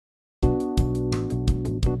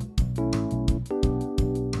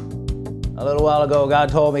A little while ago, God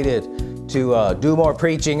told me to do more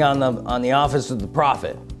preaching on the office of the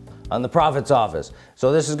prophet, on the prophet's office.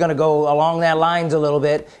 So this is going to go along that lines a little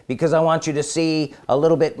bit, because I want you to see a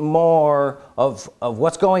little bit more of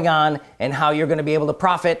what's going on and how you're going to be able to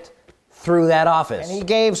profit through that office. And he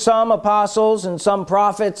gave some apostles and some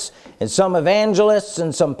prophets and some evangelists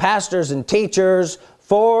and some pastors and teachers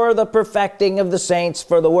for the perfecting of the saints,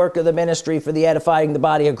 for the work of the ministry, for the edifying the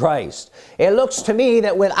body of Christ. It looks to me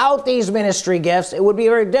that without these ministry gifts, it would be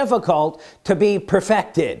very difficult to be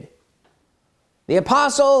perfected. The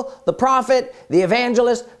apostle, the prophet, the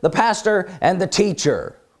evangelist, the pastor, and the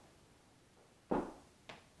teacher.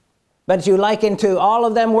 But you liken to all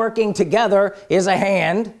of them working together is a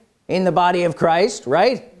hand in the body of Christ,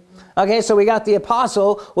 right? Okay, so we got the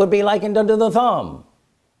apostle would be likened unto the thumb.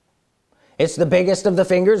 It's the biggest of the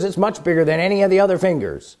fingers. It's much bigger than any of the other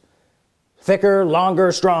fingers. Thicker,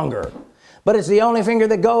 longer, stronger. But it's the only finger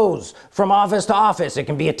that goes from office to office. It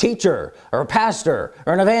can be a teacher or a pastor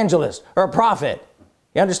or an evangelist or a prophet.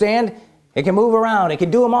 You understand? It can move around. It can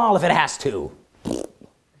do them all if it has to.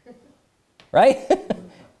 Right?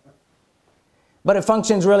 But it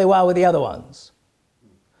functions really well with the other ones.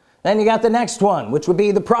 Then you got the next one, which would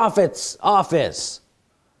be the prophet's office.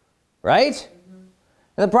 Right?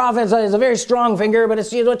 And the prophet is a very strong finger, but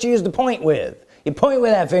it's what you use to point with. You point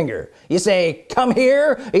with that finger. You say, come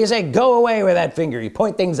here, or you say, go away with that finger. You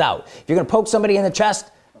point things out. If you're going to poke somebody in the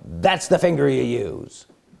chest, that's the finger you use.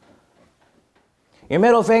 Your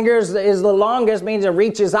middle finger is the longest, means it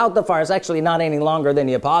reaches out the farthest. It's actually not any longer than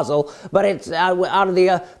the apostle, but it's out of the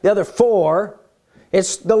other four.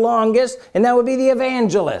 It's the longest, and that would be the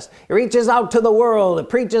evangelist. It reaches out to the world. It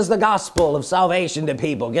preaches the gospel of salvation to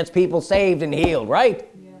people, gets people saved and healed, right?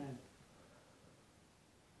 Yeah.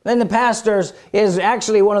 Then the pastor's is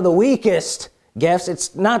actually one of the weakest gifts.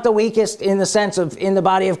 It's not the weakest in the sense of in the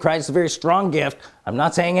body of Christ. It's a very strong gift. I'm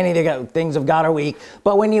not saying any of the things of God are weak,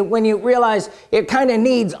 but when you realize it kind of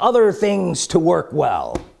needs other things to work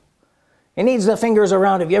well. It needs the fingers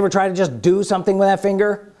around. Have you ever tried to just do something with that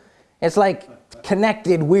finger? It's like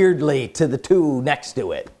connected weirdly to the two next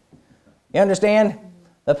to it. You understand?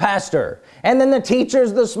 The pastor. And then the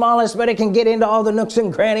teacher's the smallest, but it can get into all the nooks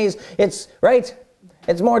and crannies. It's right.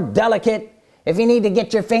 It's more delicate. If you need to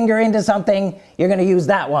get your finger into something, you're going to use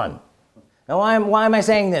that one. Now, why am I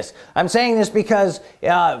saying this? I'm saying this because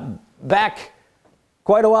back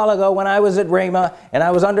quite a while ago when I was at Rhema and I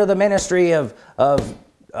was under the ministry of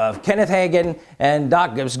Kenneth Hagin, and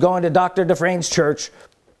I was going to Dr. Dufresne's church,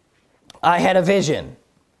 I had a vision.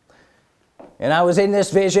 And I was in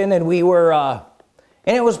this vision, and we were, and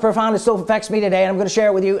it was profound. It still affects me today, and I'm going to share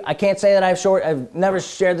it with you. I can't say that I've never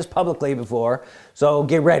shared this publicly before, so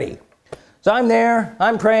get ready. So I'm there,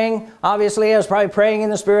 I'm praying. Obviously, I was probably praying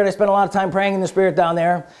in the Spirit. I spent a lot of time praying in the Spirit down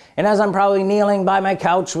there. And as I'm probably kneeling by my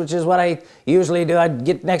couch, which is what I usually do, I'd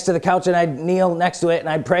get next to the couch and I'd kneel next to it, and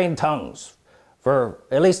I'd pray in tongues for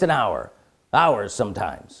at least an hour, hours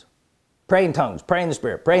sometimes. Pray in tongues, pray in the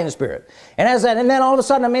Spirit, pray in the Spirit. And then all of a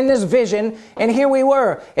sudden I'm in this vision, and here we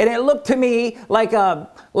were. And it looked to me like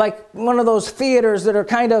one of those theaters that are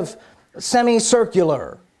kind of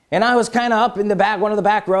semicircular. And I was kind of up in the back, one of the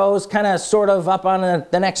back rows, kind of sort of up on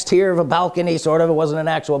the next tier of a balcony, sort of. It wasn't an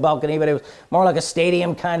actual balcony, but it was more like a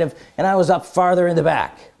stadium kind of. And I was up farther in the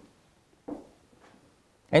back.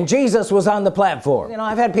 And Jesus was on the platform. You know,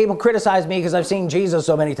 I've had people criticize me because I've seen Jesus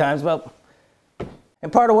so many times, but...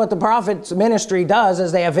 And part of what the prophet's ministry does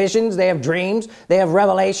is they have visions, they have dreams, they have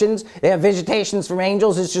revelations, they have visitations from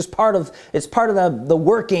angels. It's just part of the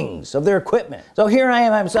workings of their equipment. So here I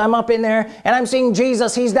am, I'm up in there, and I'm seeing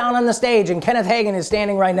Jesus. He's down on the stage, and Kenneth Hagin is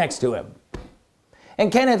standing right next to him.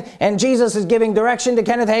 And Jesus is giving direction to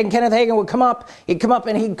Kenneth Hagin. Kenneth Hagin would come up,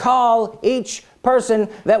 and he'd call each person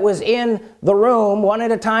that was in the room one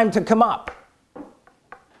at a time to come up.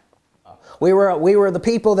 We were the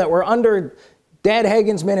people that were under Dad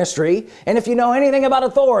Hagin's ministry, and if you know anything about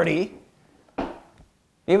authority,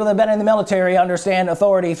 people that have been in the military understand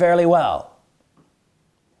authority fairly well.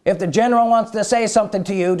 If the general wants to say something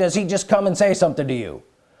to you, does he just come and say something to you?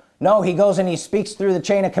 No, he goes and he speaks through the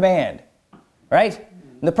chain of command, right?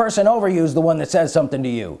 And the person over you is the one that says something to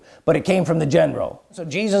you, but it came from the general. So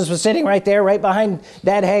Jesus was sitting right there, right behind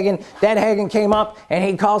Dad Hagin. Dad Hagin came up, and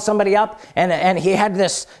he'd call somebody up, and he had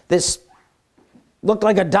this looked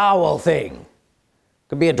like a dowel thing.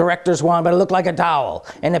 Could be a director's wand, but it looked like a dowel.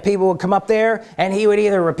 And the people would come up there, and he would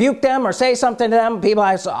either rebuke them or say something to them. People,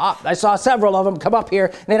 I saw several of them come up here,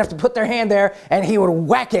 and they'd have to put their hand there, and he would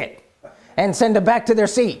whack it and send them back to their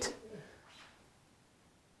seat.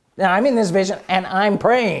 Now, I'm in this vision, and I'm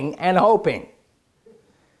praying and hoping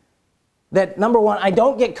that, number one, I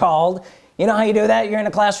don't get called. You know how you do that? You're in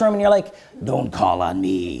a classroom and you're like, don't call on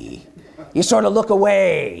me. You sort of look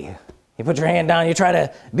away. You put your hand down, you try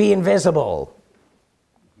to be invisible.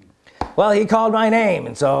 Well, he called my name,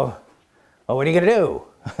 and so, well, what are you gonna do?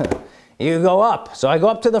 You go up. So I go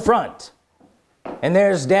up to the front, and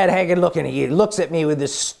there's Dad Hagen looking at you. He looks at me with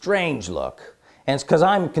this strange look, and it's because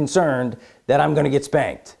I'm concerned that I'm gonna get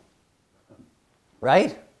spanked.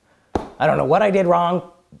 Right? I don't know what I did wrong,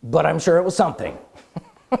 but I'm sure it was something.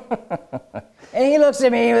 And he looks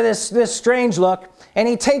at me with this strange look, and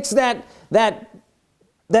he takes that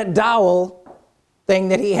dowel thing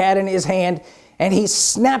that he had in his hand, and he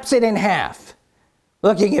snaps it in half,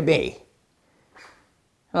 looking at me.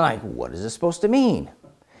 I'm like, what is this supposed to mean?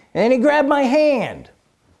 And then he grabbed my hand.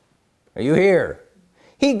 Are you here?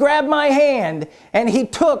 He grabbed my hand, and he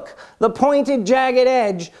took the pointed, jagged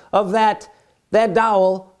edge of that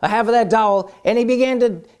dowel, a half of that dowel, and he began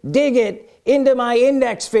to dig it into my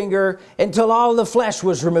index finger until all the flesh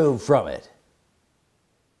was removed from it.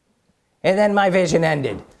 And then my vision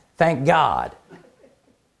ended. Thank God.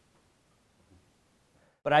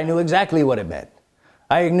 But I knew exactly what it meant.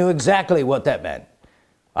 I knew exactly what that meant.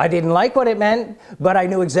 I didn't like what it meant, but I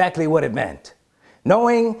knew exactly what it meant.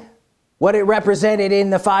 Knowing what it represented in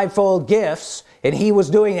the fivefold gifts, and he was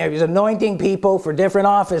doing it. He was anointing people for different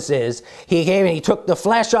offices. He came and he took the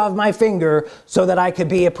flesh off my finger so that I could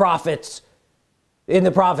be a prophet in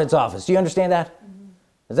the prophet's office. Do you understand that?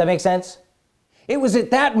 Does that make sense? It was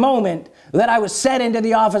at that moment that I was set into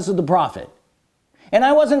the office of the prophet. And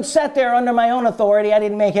I wasn't set there under my own authority. I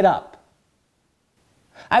didn't make it up.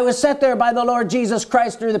 I was set there by the Lord Jesus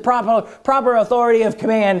Christ through the proper authority of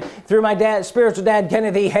command through my spiritual dad,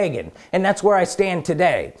 Kenneth E. Hagin. And that's where I stand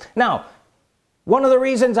today. Now, one of the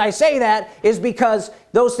reasons I say that is because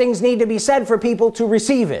those things need to be said for people to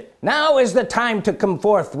receive it. Now is the time to come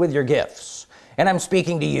forth with your gifts. And I'm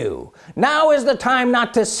speaking to you. Now is the time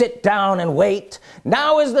not to sit down and wait.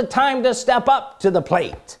 Now is the time to step up to the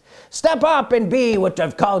plate. Step up and be what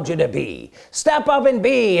I've called you to be. Step up and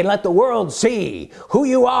be and let the world see who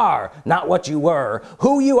you are, not what you were,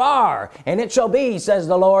 who you are. And it shall be, says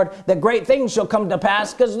the Lord, that great things shall come to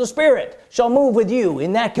pass because the Spirit shall move with you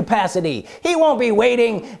in that capacity. He won't be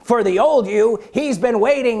waiting for the old you. He's been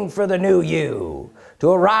waiting for the new you to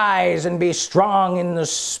arise and be strong in the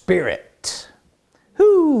Spirit.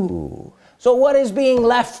 Whoo. So what is being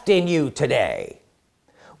left in you today?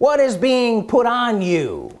 What is being put on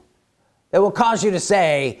you that will cause you to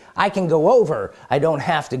say, I can go over, I don't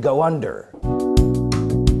have to go under?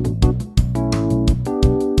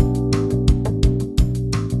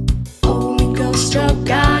 Holy Ghost of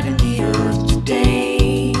God.